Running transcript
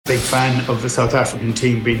Big fan of the South African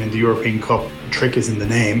team being in the European Cup. Trick is in the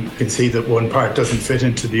name. You can see that one part doesn't fit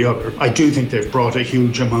into the other. I do think they've brought a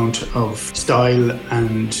huge amount of style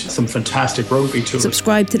and some fantastic rugby to it.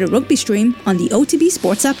 Subscribe to the rugby stream on the OTB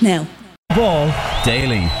Sports app now. Ball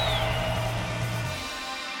Daily.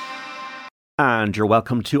 And you're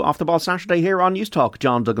welcome to Off the Ball Saturday here on News Talk.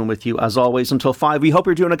 John Duggan with you as always until 5. We hope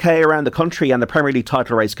you're doing okay around the country, and the Premier League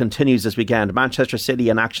title race continues this weekend. Manchester City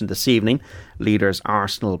in action this evening. Leaders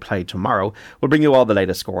Arsenal play tomorrow. We'll bring you all the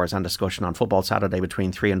latest scores and discussion on Football Saturday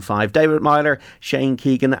between 3 and 5. David Myler, Shane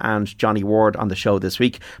Keegan and Johnny Ward on the show this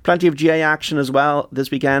week. Plenty of GA action as well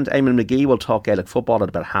this weekend. Eamon McGee will talk Gaelic football at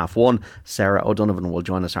about 1:30. Sarah O'Donovan will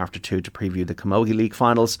join us after 2 to preview the Camogie League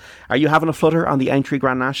finals. Are you having a flutter on the Aintree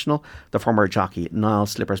Grand National? The former jockey Niall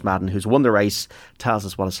Slippers Madden, who's won the race, tells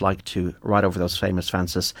us what it's like to ride over those famous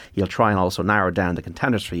fences. He'll try and also narrow down the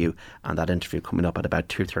contenders for you, and that interview coming up at about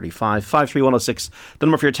 2:35. 53106, the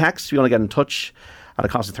number for your text if you want to get in touch at a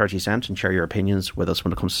cost of 30 cents and share your opinions with us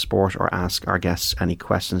when it comes to sport, or ask our guests any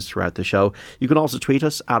questions throughout the show. You can also tweet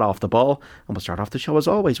us at Off the Ball, and we'll start off the show as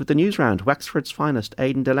always with the news round. Wexford's finest,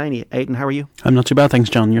 Aidan Delaney. Aidan, how are you? I'm not too bad, thanks,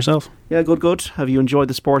 John. Yourself? Yeah, good. Have you enjoyed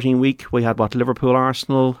the sporting week? We had Liverpool,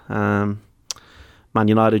 Arsenal, Man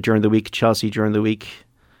United during the week, Chelsea during the week.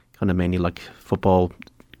 Kind of mainly like football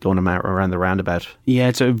going around the roundabout. Yeah,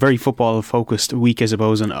 it's a very football focused week, I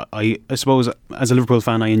suppose, and I suppose as a Liverpool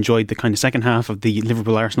fan I enjoyed the kind of second half of the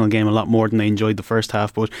Liverpool-Arsenal game a lot more than I enjoyed the first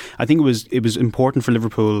half, but I think it was important for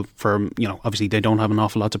Liverpool for, obviously they don't have an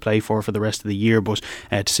awful lot to play for the rest of the year, but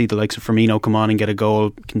to see the likes of Firmino come on and get a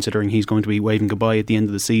goal, considering he's going to be waving goodbye at the end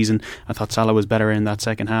of the season. I thought Salah was better in that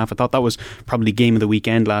second half. I thought that was probably game of the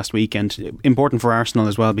weekend last week, and important for Arsenal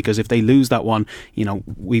as well, because if they lose that one,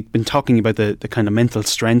 we've been talking about the kind of mental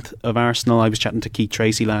strength of Arsenal. I was chatting to Keith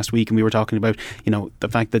Tracy last week and we were talking about the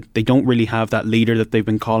fact that they don't really have that leader that they've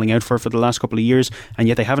been calling out for the last couple of years, and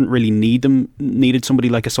yet they haven't really needed somebody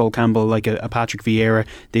like a Sol Campbell, like a Patrick Vieira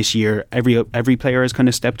this year. Every player has kind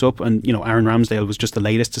of stepped up, and Aaron Ramsdale was just the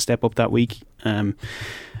latest to step up that week. And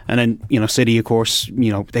then, City, of course,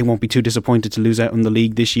 they won't be too disappointed to lose out on the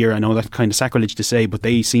league this year. I know that's kind of sacrilege to say, but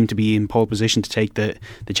they seem to be in pole position to take the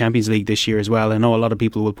Champions League this year as well. I know a lot of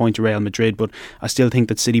people will point to Real Madrid, but I still think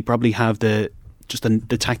that City probably have the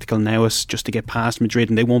tactical nous just to get past Madrid,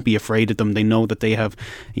 and they won't be afraid of them. They know that they have,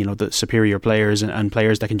 the superior players and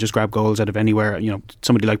players that can just grab goals out of anywhere.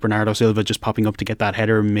 Somebody like Bernardo Silva just popping up to get that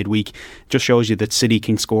header midweek just shows you that City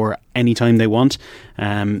can score anytime they want.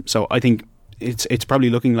 So I think it's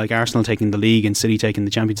probably looking like Arsenal taking the league and City taking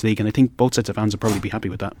the Champions League, and I think both sets of fans will probably be happy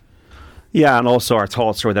with that. Yeah, and also our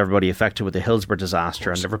thoughts are with everybody affected with the Hillsborough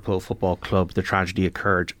disaster and Liverpool Football Club. The tragedy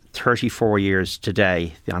occurred 34 years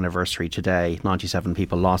today, the anniversary today. 97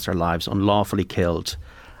 people lost their lives, unlawfully killed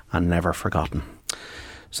and never forgotten.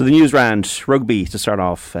 So the news round, rugby to start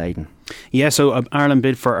off, Aidan. Yeah, so Ireland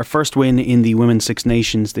bid for a first win in the Women's Six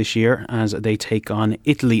Nations this year as they take on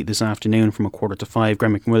Italy this afternoon from 4:45.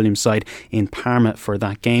 Graham McWilliams' side in Parma for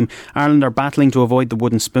that game. Ireland are battling to avoid the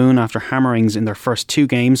wooden spoon after hammerings in their first two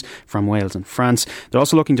games from Wales and France. They're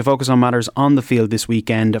also looking to focus on matters on the field this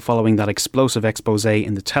weekend following that explosive expose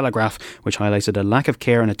in the Telegraph, which highlighted a lack of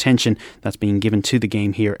care and attention that's being given to the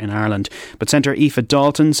game here in Ireland. But centre Aoife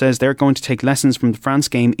Dalton says they're going to take lessons from the France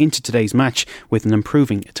game into today's match with an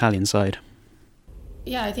improving Italian side.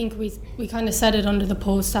 Yeah, I think we kind of said it under the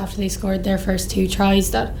post after they scored their first two tries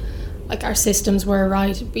that our systems were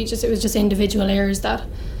right. It was just individual errors that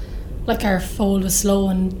our fold was slow,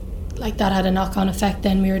 and that had a knock-on effect.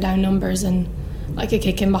 Then we were down numbers and a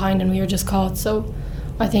kick in behind and we were just caught. So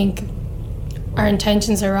I think our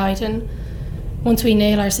intentions are right, and once we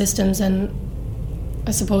nail our systems, and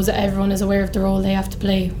I suppose that everyone is aware of the role they have to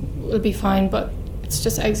play, we'll be fine. But it's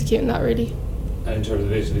just executing that really. And in terms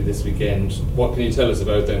of Italy this weekend, what can you tell us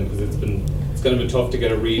about them? Because it's kind of been tough to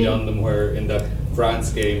get a read on them, where in that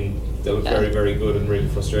France game they looked very, very good and really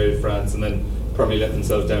frustrated France, and then probably let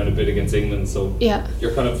themselves down a bit against England. So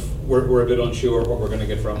you're kind of we're a bit unsure what we're going to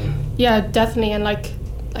get from them. Yeah, definitely, and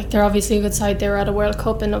they're obviously a good side. They were at a World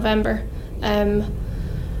Cup in November, but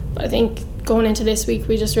I think going into this week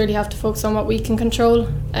we just really have to focus on what we can control.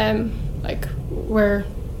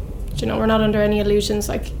 We're not under any illusions.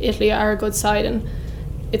 Italy are a good side, and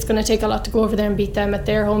it's going to take a lot to go over there and beat them at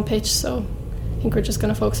their home pitch. So I think we're just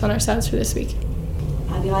going to focus on ourselves for this week.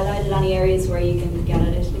 Have you highlighted any areas where you can get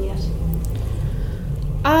at Italy yet?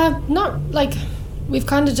 We've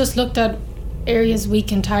kind of just looked at areas we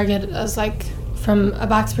can target as from a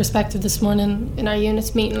back's perspective this morning in our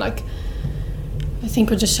units meeting. I think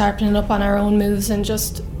we're just sharpening up on our own moves, and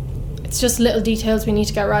it's just little details we need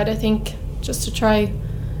to get right. I think just to try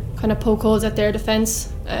kind of poke holes at their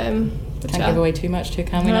defence. Can't give away too much too,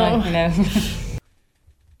 can we? No. You know.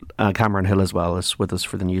 Cameron Hill as well is with us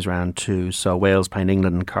for the news round too. So Wales playing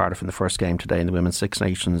England and Cardiff in the first game today in the Women's Six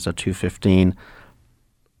Nations at 2:15.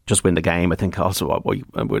 Just win the game. I think also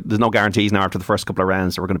there's no guarantees now after the first couple of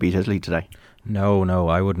rounds that we're going to beat Italy today. No,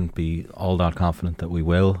 I wouldn't be all that confident that we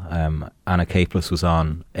will. Anna Capeless was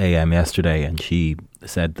on AM yesterday and she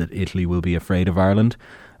said that Italy will be afraid of Ireland,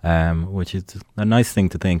 which is a nice thing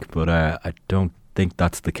to think, but I don't think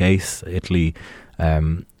that's the case. Italy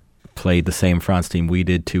played the same France team we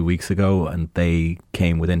did 2 weeks ago and they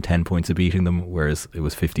came within 10 points of beating them, whereas it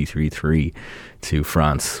was 53-3 to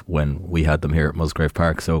France when we had them here at Musgrave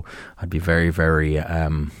Park. So I'd be very, very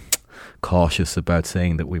cautious about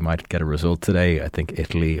saying that we might get a result today. I think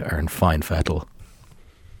Italy are in fine fettle.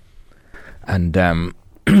 And I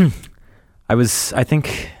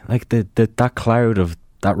think like that cloud of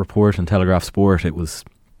that report in Telegraph Sport, it's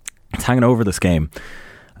hanging over this game.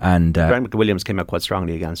 And Grant McWilliams came out quite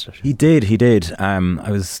strongly against it. He did. I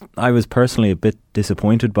was personally a bit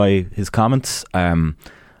disappointed by his comments.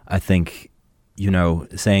 I think,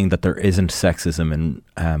 saying that there isn't sexism in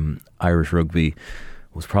Irish rugby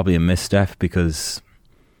was probably a misstep, because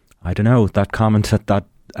I don't know, that comment at that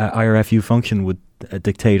IRFU function would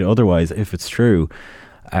dictate otherwise if it's true.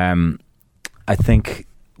 I think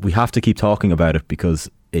we have to keep talking about it, because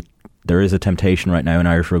there is a temptation right now in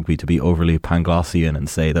Irish rugby to be overly Panglossian and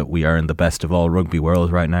say that we are in the best of all rugby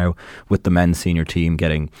world right now, with the men's senior team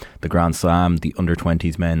getting the Grand Slam, the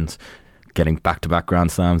under-20s men's getting back-to-back Grand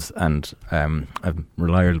Slams, and I'm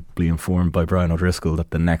reliably informed by Brian O'Driscoll that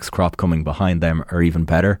the next crop coming behind them are even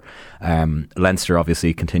better. Leinster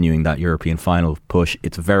obviously continuing that European final push.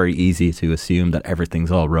 It's very easy to assume that everything's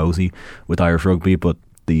all rosy with Irish rugby, but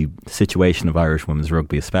the situation of Irish women's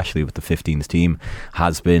rugby, especially with the 15s team,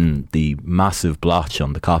 has been the massive blotch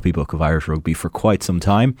on the copybook of Irish rugby for quite some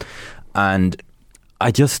time. And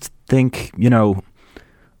I just think,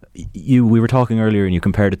 we were talking earlier and you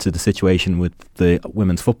compared it to the situation with the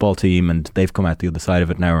women's football team, and they've come out the other side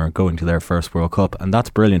of it now and are going to their first World Cup, and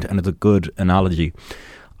that's brilliant and it's a good analogy.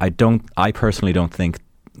 I personally don't think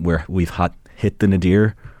we've hit the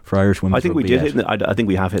nadir for Irish women's rugby. I think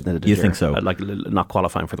we have hit the nadir. You think so? Like not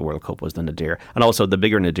qualifying for the World Cup was the nadir, and also the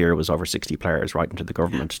bigger nadir was over 60 players writing to the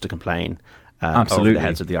government to complain over the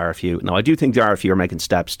heads of the RFU. Now, I do think the RFU are making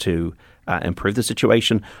steps to improve the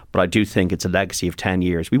situation, but I do think it's a legacy of 10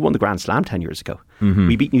 years. We won the Grand Slam 10 years ago. Mm-hmm.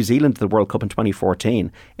 We beat New Zealand to the World Cup in 2014.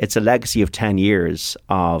 It's a legacy of 10 years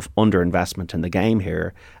of underinvestment in the game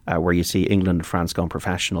here, where you see England and France going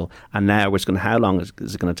professional, and now how long is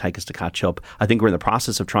it going to take us to catch up? I think we're in the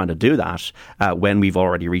process of trying to do that when we've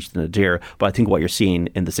already reached the nadir, but I think what you're seeing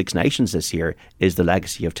in the Six Nations this year is the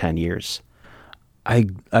legacy of 10 years. I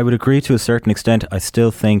would agree to a certain extent. I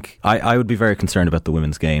still think I would be very concerned about the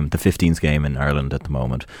women's game, the 15s game in Ireland at the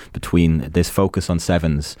moment, between this focus on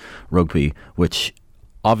sevens rugby, which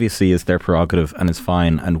obviously is their prerogative and is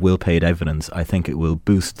fine and will pay dividends. I think it will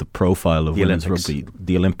boost the profile of women's rugby,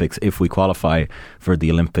 the Olympics, if we qualify for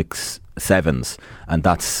the Olympics sevens, and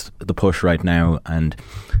that's the push right now. And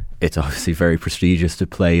it's obviously very prestigious to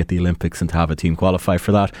play at the Olympics and to have a team qualify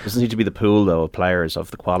for that. Doesn't need to be the pool though of players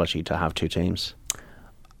of the quality to have two teams.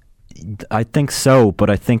 I think so, but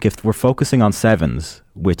I think if we're focusing on sevens,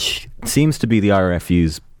 which seems to be the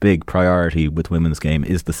RFU's big priority with women's game,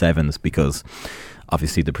 is the sevens, because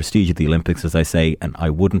obviously the prestige of the Olympics, as I say, and I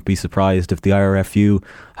wouldn't be surprised if the IRFU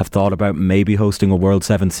have thought about maybe hosting a World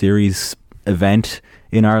Seven Series event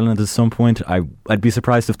in Ireland at some point. I'd be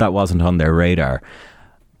surprised if that wasn't on their radar.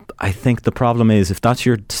 I think the problem is, if that's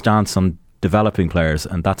your stance on developing players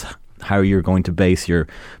and that's how you're going to base your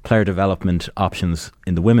player development options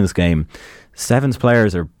in the women's game, sevens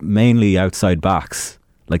players are mainly outside backs.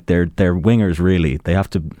 Like they're wingers really. They have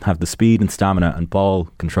to have the speed and stamina and ball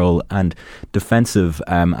control and defensive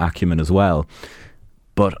acumen as well.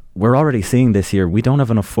 But we're already seeing this year, we don't have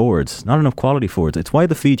enough forwards, not enough quality forwards. It's why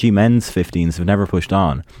the Fiji men's 15s have never pushed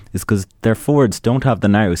on, is because their forwards don't have the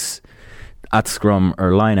nous at scrum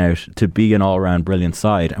or line out to be an all-round brilliant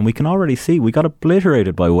side. And we can already see we got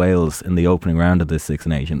obliterated by Wales in the opening round of this Six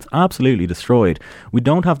Nations, absolutely destroyed. We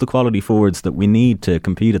don't have the quality forwards that we need to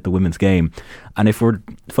compete at the women's game, and if we're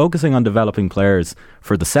focusing on developing players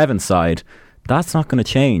for the sevens side, that's not going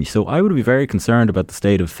to change. So I would be very concerned about the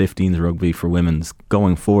state of 15s rugby for women's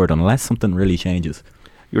going forward unless something really changes.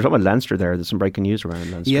 You were talking about Leinster there. There's some breaking news around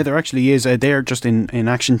Leinster. Yeah, there actually is. They're just in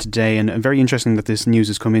action today, and very interesting that this news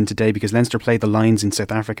has come in today because Leinster play the Lions in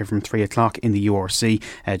South Africa from 3 o'clock in the URC.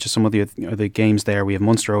 Just some of the other games there. We have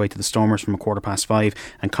Munster away to the Stormers from 5:15,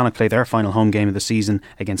 and Connacht play their final home game of the season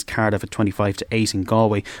against Cardiff at 25-8 in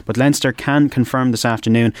Galway. But Leinster can confirm this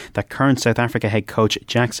afternoon that current South Africa head coach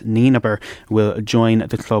Jacques Nienaber will join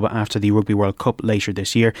the club after the Rugby World Cup later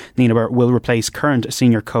this year. Nienaber will replace current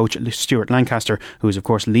senior coach Stuart Lancaster, who is of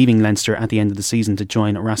course leaving Leinster at the end of the season to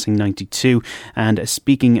join Racing 92. And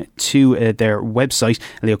speaking to their website,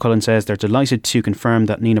 Leo Cullen says they're delighted to confirm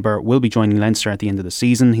that Nienaber will be joining Leinster at the end of the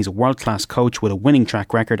season. He's a world-class coach with a winning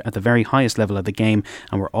track record at the very highest level of the game,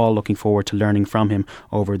 and we're all looking forward to learning from him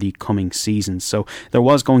over the coming seasons. So there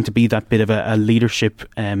was going to be that bit of a leadership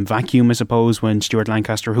vacuum, I suppose, when Stuart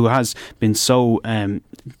Lancaster, who has been so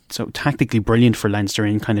tactically brilliant for Leinster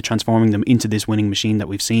in kind of transforming them into this winning machine that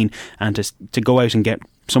we've seen, and to go out and get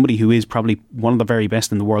somebody who is probably one of the very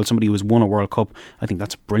best in the world, somebody who has won a World Cup, I think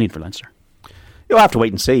that's brilliant for Leinster. You'll have to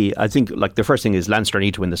wait and see. I think the first thing is Leinster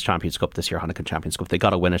need to win this Champions Cup this year, Heineken Champions Cup. They've got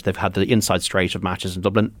to win it. They've had the inside straight of matches in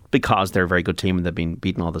Dublin because they're a very good team and they've been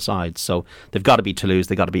beating all the sides. So they've got to beat Toulouse.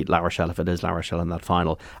 They've got to beat La Rochelle if it is La Rochelle in that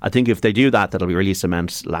final. I think if they do that, that'll really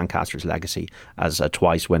cement Lancaster's legacy as a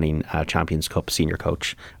twice winning Champions Cup senior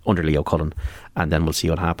coach under Leo Cullen. And then we'll see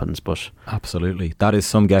what happens. But absolutely, that is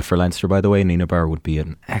some get for Leinster, by the way. Nienaber would be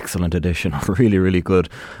an excellent addition, really, really good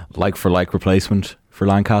like for like replacement for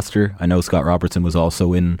Lancaster. I know Scott Robertson was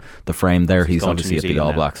also in the frame there. He's obviously at the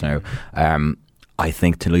All Blacks now. I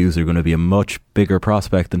think Toulouse are going to be a much bigger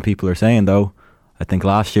prospect than people are saying, though. I think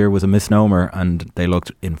last year was a misnomer and they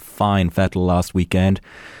looked in fine fettle last weekend.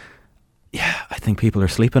 Yeah, I think people are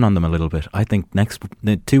sleeping on them a little bit. I think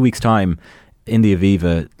 2 weeks' time in the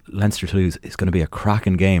Aviva, Leinster-Toulouse is going to be a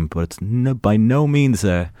cracking game, but it's by no means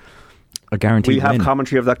a guaranteed win. We have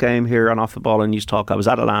commentary of that game here on Off the Ball and News Talk. I was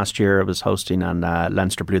at it last year. I was hosting, and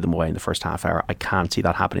Leinster blew them away in the first half hour. I can't see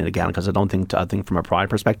that happening again because I think from a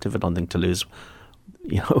pride perspective, I don't think Toulouse,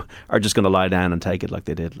 are just going to lie down and take it like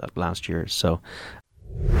they did last year. So,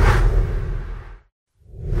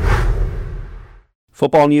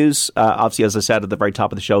 football news. Obviously, as I said at the very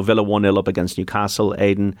top of the show, Villa 1-0 up against Newcastle.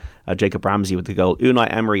 Aidan, Jacob Ramsey with the goal. Unai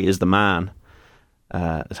Emery is the man.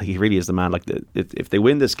 He really is the man. If they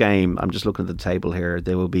win this game, I'm just looking at the table here,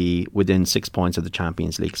 they will be within 6 points of the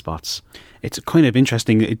Champions League spots. It's kind of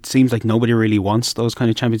interesting. It seems like nobody really wants those kind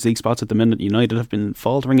of Champions League spots at the minute. United have been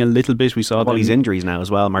faltering a little bit. We saw these injuries now as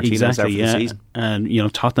well. Martinez out for the season.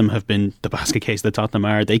 And Tottenham have been the basket case that Tottenham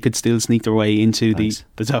are. They could still sneak their way into the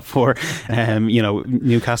top four.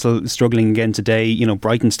 Newcastle struggling again today.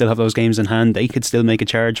 Brighton still have those games in hand. They could still make a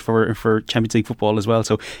charge for Champions League football as well.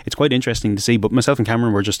 So it's quite interesting to see. But myself and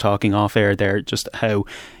Cameron were just talking off air there, just how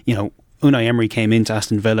Unai Emery came into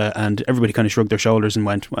Aston Villa and everybody kind of shrugged their shoulders and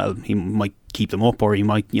went, well, he might keep them up or he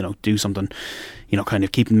might, do something, kind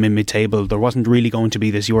of keep them in mid-table. There wasn't really going to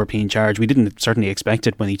be this European charge. We didn't certainly expect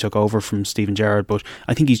it when he took over from Steven Gerrard, but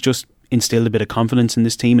I think he's just instilled a bit of confidence in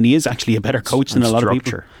this team, and he is actually a better coach than a lot of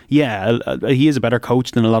people. Yeah, he is a better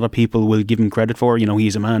coach than a lot of people will give him credit for.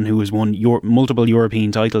 He's a man who has won multiple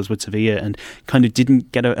European titles with Sevilla and kind of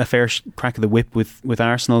didn't get a fair crack of the whip with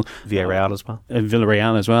Arsenal. Villarreal as well.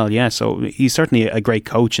 Villarreal as well, yeah. So he's certainly a great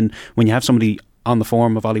coach, and when you have somebody on the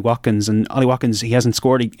form of Ollie Watkins, and Ollie Watkins, he hasn't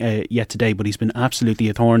scored yet today, but he's been absolutely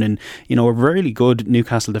a thorn in a really good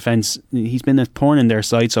Newcastle defence. He's been a thorn in their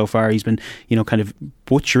side so far. He's been kind of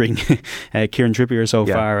butchering Kieran Trippier so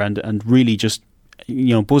far, and really just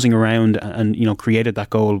buzzing around and created that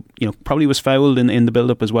goal. Probably was fouled in the build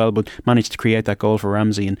up as well, but managed to create that goal for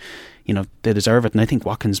Ramsey, and they deserve it. And I think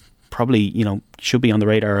Watkins probably should be on the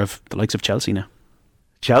radar of the likes of Chelsea now.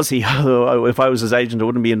 Chelsea, if I was his agent, I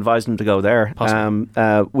wouldn't be advising him to go there.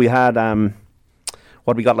 We had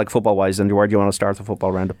what we got football wise, and where do you want to start the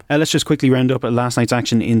football roundup? Let's just quickly round up last night's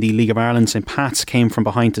action in the League of Ireland. St Pat's came from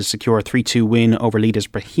behind to secure a 3-2 win over leaders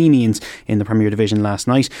Bohemians in the Premier Division last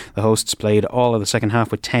night. The hosts played all of the second half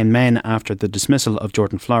with 10 men after the dismissal of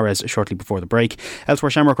Jordan Flores shortly before the break. Elsewhere,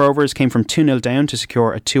 Shamrock Rovers came from 2-0 down to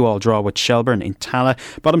secure a 2-2 draw with Shelbourne in Tala.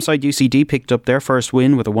 Bottom side UCD picked up their first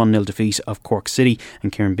win with a 1-0 defeat of Cork City,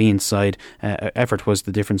 and Kieran Behan's side effort was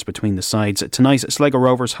the difference between the sides. Tonight, Sligo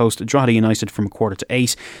Rovers host Drogheda United from 7:15.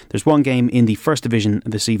 There's one game in the First Division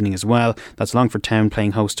this evening as well. That's Longford Town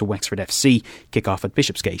playing host to Wexford FC. Kick-off at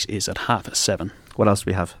Bishopsgate is at 7:30. What else do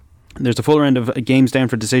we have? There's a full round of games down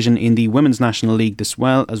for decision in the Women's National League as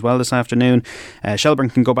well this afternoon. Shelbourne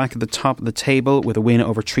can go back at the top of the table with a win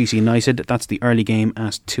over Treacy United. That's the early game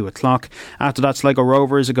at 2 o'clock. After that, Sligo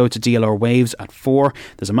Rovers go to DLR Waves at 4.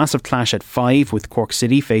 There's a massive clash at 5 with Cork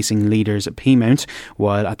City facing leaders Peamount,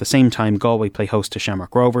 while at the same time Galway play host to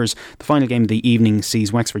Shamrock Rovers. The final game of the evening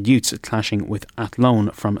sees Wexford Utes clashing with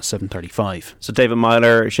Athlone from 7:35. So David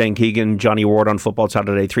Myler, Shane Keegan, Johnny Ward on Football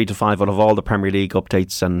Saturday, 3 to 5 out of all the Premier League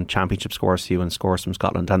updates and Championship scores for you and scores from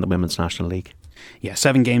Scotland and the Women's National League. Yeah,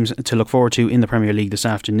 7 games to look forward to in the Premier League this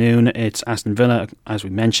afternoon. It's Aston Villa, as we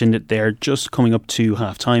mentioned. They're just coming up to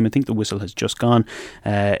half time. I think the whistle has just gone.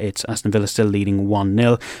 It's Aston Villa still leading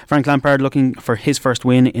 1-0. Frank Lampard looking for his first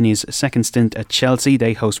win in his second stint at Chelsea.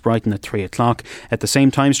 They host Brighton at 3 o'clock. At the same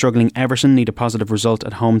time, struggling Everton need a positive result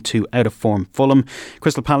at home to out-of-form Fulham.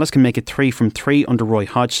 Crystal Palace can make it 3 from 3 under Roy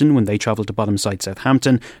Hodgson when they travel to bottom side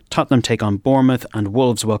Southampton. Tottenham take on Bournemouth and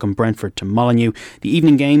Wolves welcome Brentford to Molineux. The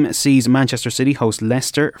evening game sees Manchester City host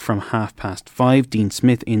Leicester from 5:30. Dean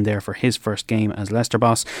Smith in there for his first game as Leicester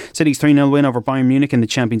boss. City's 3-0 win over Bayern Munich in the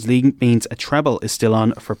Champions League means a treble is still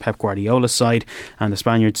on for Pep Guardiola's side, and the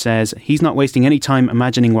Spaniard says he's not wasting any time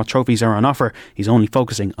imagining what trophies are on offer. He's only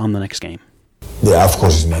focusing on the next game. Yeah, of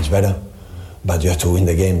course it's much better, but you have to win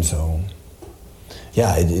the game, so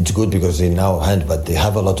yeah, it's good because they now hand, but they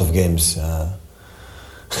have a lot of games to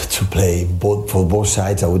play for both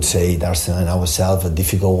sides. I would say Arsenal and ourselves are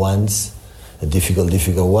difficult ones.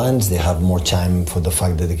 They have more time for the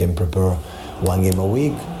fact that they can prepare one game a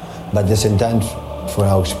week, but at the same time, for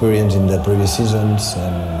our experience in the previous seasons,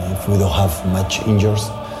 and if we don't have much injuries,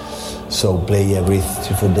 so play every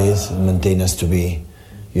 3-4 days and maintain us to be,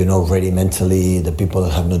 ready mentally. The people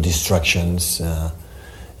have no distractions,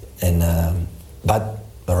 but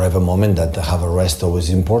there are a moment that have a rest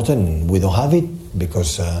always important. We don't have it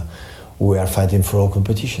because we are fighting for all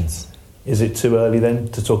competitions. Is it too early then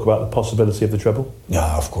to talk about the possibility of the treble?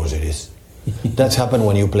 Yeah, of course it is. That's happened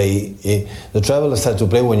when you play. The treble starts to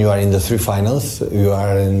play when you are in the 3 finals. You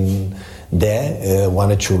are in there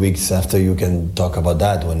 1 or 2 weeks after you can talk about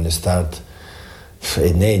that. When they start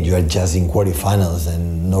in 8, you are just in quarterfinals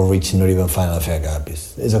and not reaching not even final fair gap.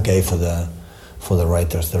 It's okay for the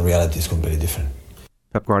writers. The reality is completely different.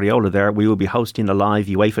 Pep Guardiola there. We will be hosting a live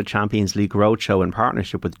UEFA Champions League roadshow in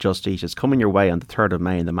partnership with Just Eat. It's coming your way on the 3rd of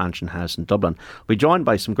May in the Mansion House in Dublin. We'll be joined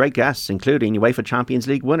by some great guests, including UEFA Champions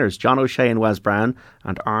League winners John O'Shea and Wes Brown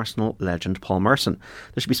and Arsenal legend Paul Merson.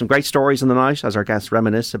 There should be some great stories in the night as our guests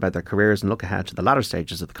reminisce about their careers and look ahead to the latter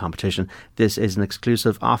stages of the competition. This is an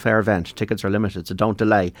exclusive off-air event. Tickets are limited, so don't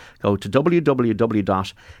delay. Go to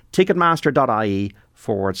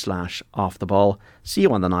www.ticketmaster.ie/off-the-ball. See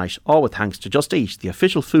you on the night, all with thanks to Just Eat, the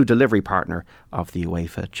official food delivery partner of the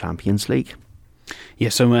UEFA Champions League. Yeah,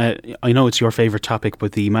 so I know it's your favourite topic,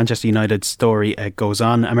 but the Manchester United story goes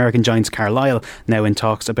on. American Giants Carlisle now in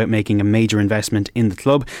talks about making a major investment in the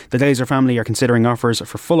club. The Glazer family are considering offers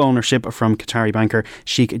for full ownership from Qatari banker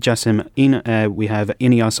Sheikh Jassim. We have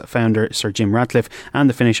Ineos founder Sir Jim Ratcliffe and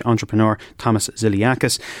the Finnish entrepreneur Thomas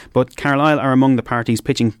Ziliakis. But Carlisle are among the parties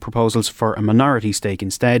pitching proposals for a minority stake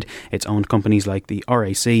instead. It's owned companies like the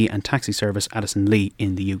RAC and taxi service Addison Lee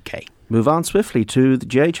in the UK. Move on swiftly to the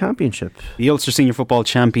GA Championship. The Ulster Senior Football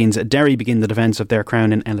champions Derry begin the defence of their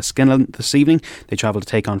crown in Enniskillen this evening. They travel to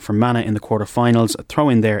take on Fermanagh in the quarter-finals. A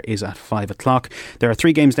throw-in there is at 5 o'clock. There are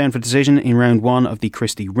 3 games down for decision in round 1 of the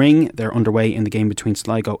Christie Ring. They're underway in the game between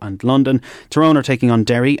Sligo and London. Tyrone are taking on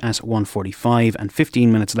Derry at 1:45, and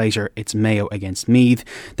 15 minutes later it's Mayo against Meath.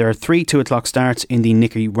 There are 3 2 o'clock starts in the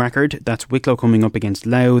Nicky Record. That's Wicklow coming up against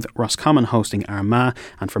Louth, Roscommon hosting Armagh,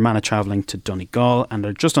 and Fermanagh travelling to Donegal, and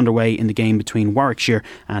they're just underway in the game between Warwickshire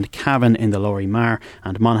and Cavan in the Lower Mar,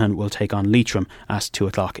 and Monaghan will take on Leitrim at 2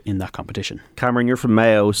 o'clock in that competition. Cameron, you're from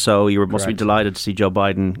Mayo, so you must be delighted to see Joe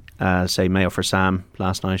Biden say Mayo for Sam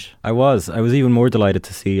last night. I was even more delighted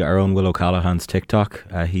to see our own Will O'Callaghan's TikTok.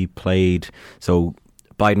 He played, so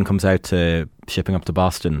Biden comes out to shipping up to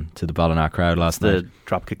Boston to the Ballina crowd last night. The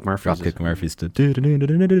Dropkick Murphys.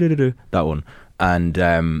 That one.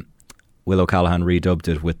 And Will O'Callaghan redubbed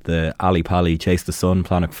it with the Ali Pali Chase the Sun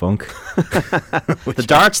Planet Funk. The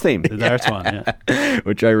darts theme. The darts one, yeah.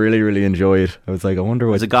 Which I really, really enjoyed. I was like, I wonder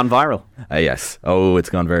what... Has it gone viral? Yes. Oh,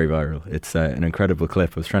 it's gone very viral. It's an incredible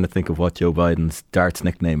clip. I was trying to think of what Joe Biden's darts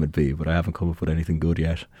nickname would be, but I haven't come up with anything good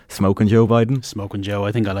yet. Smoking Joe Biden? Smoking Joe,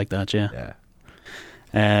 I think I like that, yeah.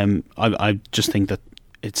 I just think that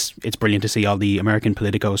it's brilliant to see all the American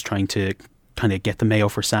politicos trying to kind of get the Mayo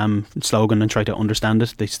for Sam slogan and try to understand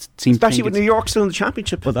it. They seem especially with New York still in the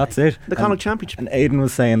championship. Well, that's it. The Connacht Championship. And Aidan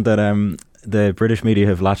was saying that the British media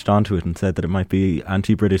have latched onto it and said that it might be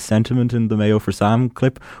anti-British sentiment in the Mayo for Sam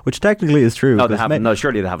clip, which technically is true. No, they haven't. No,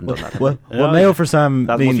 surely they haven't done that. Well, Mayo for Sam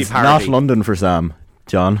means not London for Sam,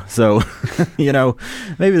 John. So,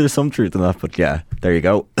 maybe there's some truth in that. But yeah, there you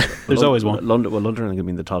go. There's always one. London are going to be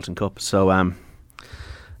in the Tailteann Cup. So,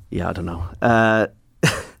 yeah, I don't know.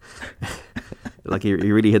 Like he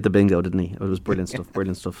really hit the bingo, didn't he? It was brilliant stuff,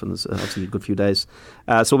 and it was obviously a good few days.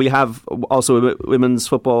 So we have also Women's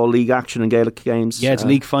Football League action and Gaelic games. Yeah, it's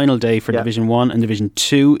league final day for Division 1 and Division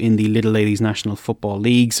 2 in the Little Ladies National Football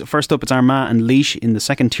Leagues. First up, it's Armagh and Laois in the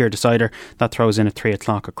second tier decider. That throws in at 3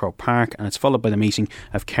 o'clock at Croke Park, and it's followed by the meeting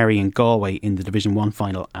of Kerry and Galway in the Division 1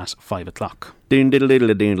 final at 5 o'clock. Doon diddle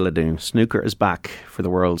diddle diddle doon. Snooker is back for the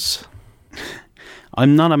Worlds.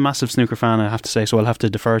 I'm not a massive snooker fan, I have to say, so I'll have to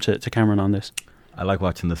defer to Cameron on this. I like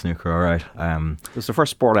watching the snooker, alright. It was the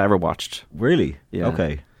first sport I ever watched. Really? Yeah.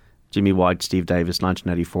 Okay. Jimmy White, Steve Davis,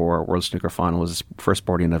 1984 World Snooker Final was the first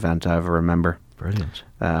sporting event I ever remember. Brilliant.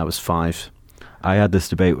 I was 5. I had this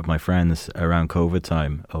debate with my friends around COVID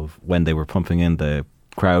time of when they were pumping in the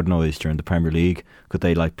crowd noise during the Premier League. Could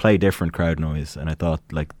they play different crowd noise? And I thought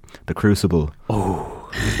the Crucible. Oh.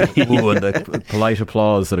 Ooh, and the polite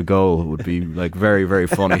applause at a goal would be very, very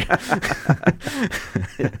funny.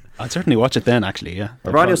 I'd certainly watch it then, actually, yeah.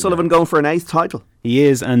 Ronnie O'Sullivan going for an 8th title. He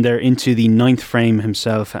is, and they're into the 9th frame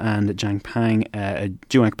himself and Juang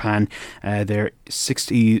Pan. They're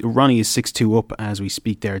 60. Ronnie is 6-2 up as we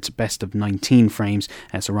speak there. It's best of 19 frames,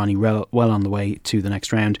 so Ronnie well on the way to the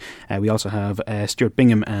next round. We also have Stuart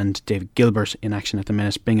Bingham and David Gilbert in action at the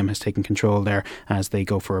minute. Bingham has taken control there as they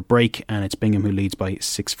go for a break, and it's Bingham who leads by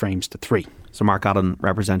 6 frames to 3. So Mark Allen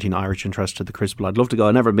representing Irish interest to the Crucible. I'd love to go.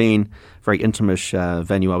 I've never been. Very intimate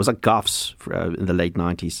venue. I was at Goff's in the late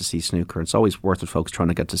 90s to see snooker. It's always worth it, folks, trying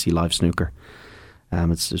to get to see live snooker.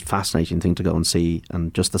 It's a fascinating thing to go and see,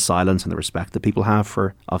 and just the silence and the respect that people have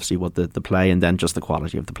for obviously what the play, and then just the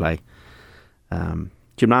quality of the play.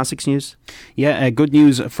 Gymnastics news? Yeah, good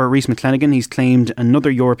news for Rhys McClenaghan. He's claimed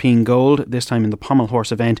another European gold, this time in the pommel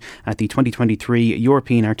horse event at the 2023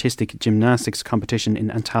 European Artistic Gymnastics competition in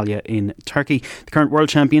Antalya in Turkey. The current world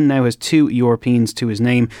champion now has 2 Europeans to his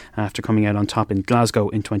name after coming out on top in Glasgow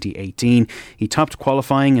in 2018. He topped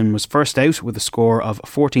qualifying and was first out with a score of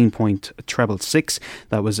 14.666.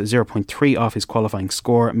 That was 0.3 off his qualifying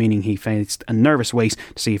score, meaning he faced a nervous wait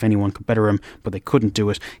to see if anyone could better him, but they couldn't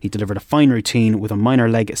do it. He delivered a fine routine with a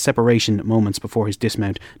minor leg separation moments before his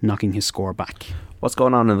dismount, knocking his score back. What's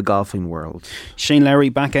going on in the golfing world? Shane Lowry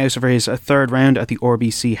back out for his third round at the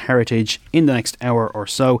RBC Heritage in the next hour or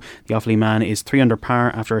so. The Offaly man is 3 under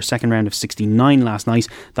par after a second round of 69 last night.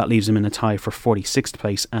 That leaves him in a tie for 46th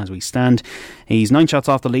place as we stand. He's 9 shots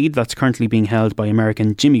off the lead. That's currently being held by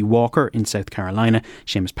American Jimmy Walker in South Carolina.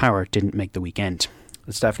 Seamus Power didn't make the weekend.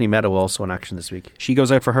 Stephanie Meadow also in action this week. She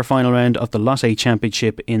goes out for her final round of the Lotte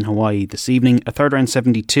Championship in Hawaii this evening. A third round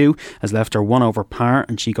 72 has left her 1 over par,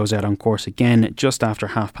 and she goes out on course again just after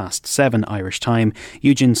 7:30 Irish time.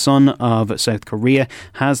 Eugene Sun of South Korea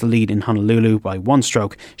has the lead in Honolulu by 1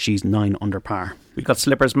 stroke. She's 9 under par. We've got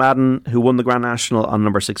Slippers Madden, who won the Grand National on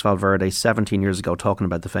number 6 Valverde 17 years ago, talking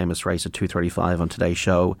about the famous race at 2:35 on today's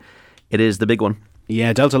show. It is the big one.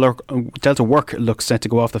 Yeah, Delta Work looks set to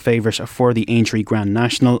go off the favourite for the Aintree Grand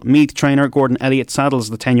National. Meath trainer Gordon Elliott saddles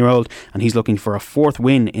the 10-year-old, and he's looking for a 4th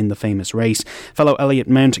win in the famous race. Fellow Elliott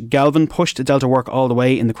Mount Galvin pushed Delta Work all the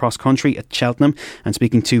way in the cross-country at Cheltenham, and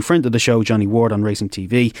speaking to friend of the show Johnny Ward on Racing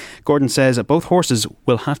TV, Gordon says both horses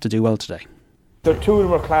will have to do well today. They're 2 of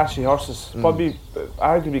them are classy horses, probably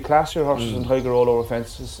arguably classier horses than Tiger All Over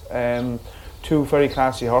Fences. 2 very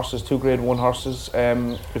classy horses, 2 Grade 1 horses.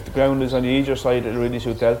 If the ground is on the easier side, it'll really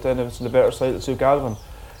suit Delta, and if it's on the better side, it'll suit Galvin.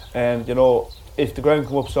 If the ground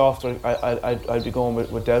come up softer, I'd be going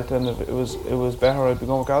with Delta, and if it was better, I'd be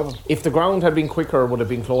going with Galvin. If the ground had been quicker, would it have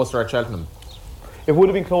been closer at Cheltenham? It would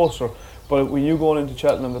have been closer, but when you going into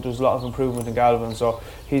Cheltenham, there's a lot of improvement in Galvin, so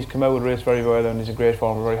he's come out with a race very well, and he's in great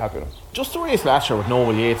form. We're very happy with him. Just the race last year with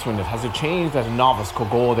Noel Yates winning it, has it changed that a novice could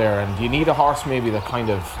go there, and do you need a horse maybe that kind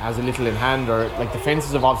of has a little in hand, or the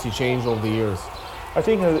fences have obviously changed over the years? I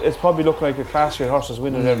think it's probably looking like a classier horses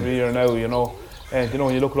winning every year now, And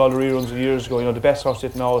when you look at all the reruns of years ago, the best horse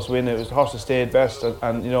didn't always win. It was the horse that stayed best,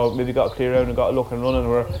 and maybe got a clear round and got a look and running.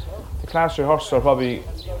 Where the classier horses are probably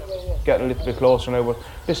getting a little bit closer now, but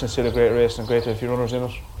this is still a great race and great to have a few runners in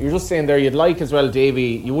it. You're just saying there you'd like as well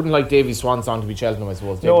Davy, you wouldn't like Davy Swanson to be Cheltenham, I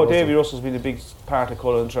suppose. Davy Russell's been a big part of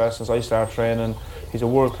Cullen interest since I started training. He's a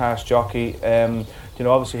world class jockey.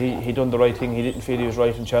 Obviously he done the right thing. He didn't feel he was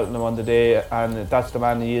right in Cheltenham on the day, and that's the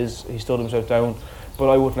man he is. He stood himself down, but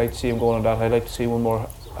I wouldn't like to see him going on that. I'd like to see one more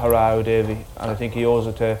hurrah out of Davy, and I think he owes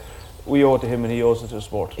it to we owe it to him and he owes it to the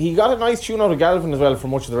sport. He got a nice tune out of Galvin as well for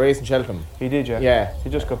much of the race in Cheltenham. He did, yeah. Yeah. He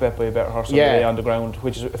just got bet by a better horse on the ground,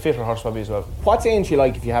 which is a fitter horse probably as well. What's Aintree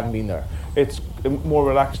like if you haven't been there? It's more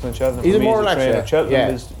relaxed than Cheltenham. Is it more relaxed? Yeah.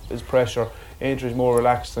 Cheltenham is pressure. Aintree is more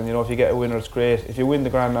relaxed, and if you get a winner, it's great. If you win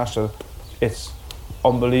the Grand National, it's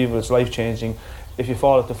unbelievable. It's life changing. If you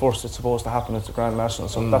fall at the first, it's supposed to happen. It's the Grand National,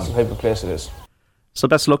 so that's the type of place it is. So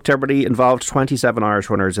best of luck to everybody involved. 27 Irish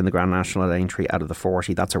runners in the Grand National at Aintree out of the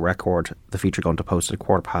 40. That's a record. The feature going to post at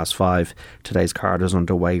 5:15. Today's card is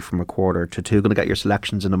underway from 1:45. Going to get your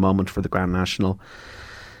selections in a moment for the Grand National.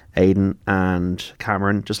 Aidan and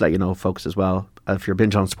Cameron, just let you know, folks, as well, if you're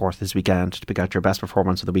binge on sport this weekend, to pick out your best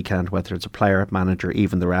performance of the weekend, whether it's a player, manager,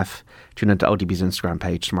 even the ref, tune into OTB's Instagram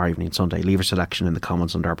page tomorrow evening, Sunday. Leave your selection in the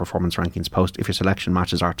comments under our performance rankings post. If your selection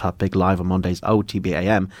matches our top pick live on Mondays, OTB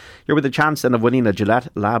AM, you're with a chance then of winning a Gillette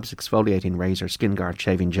Labs exfoliating razor, skin guard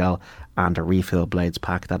shaving gel, and a refill blades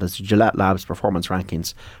pack. That is Gillette Labs performance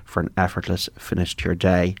rankings for an effortless finish to your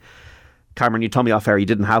day. Cameron, you told me off air you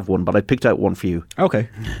didn't have one, but I picked out one for you. Okay.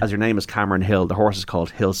 As your name is Cameron Hill, the horse is called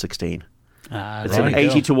Hill 16. It's an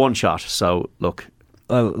 80 to 1 shot, so look.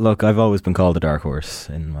 Well, look, I've always been called a dark horse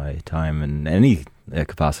in my time in any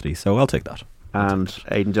capacity, so I'll take that. And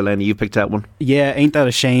Aidan Delaney, you picked out one. Yeah, ain't that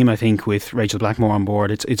a shame? I think with Rachel Blackmore on board,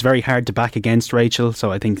 it's very hard to back against Rachel. So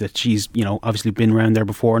I think that she's obviously been around there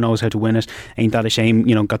before, knows how to win it. Ain't that a shame?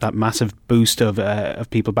 Got that massive boost of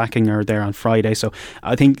people backing her there on Friday. So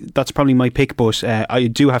I think that's probably my pick. But I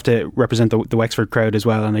do have to represent the Wexford crowd as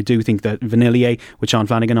well, and I do think that Vanillier with Sean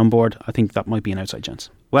Flanagan on board, I think that might be an outside chance.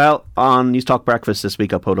 Well, on News Talk Breakfast this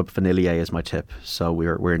week, I put up Vanillier as my tip. So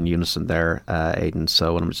we're in unison there, Aidan.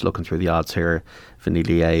 So when I'm just looking through the odds here,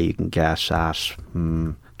 Vanillier you can get at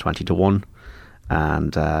 20 to 1,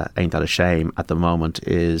 and Ain't That a Shame at the moment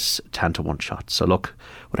is 10 to 1 shot. So look,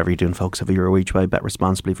 whatever you're doing, folks, have a euro each way, bet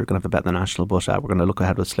responsibly if you're going to have a bet in the National. But we're going to look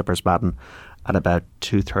ahead with Slippers Baden at about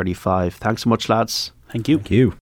 2:35. Thanks so much, lads. Thank you. Thank you.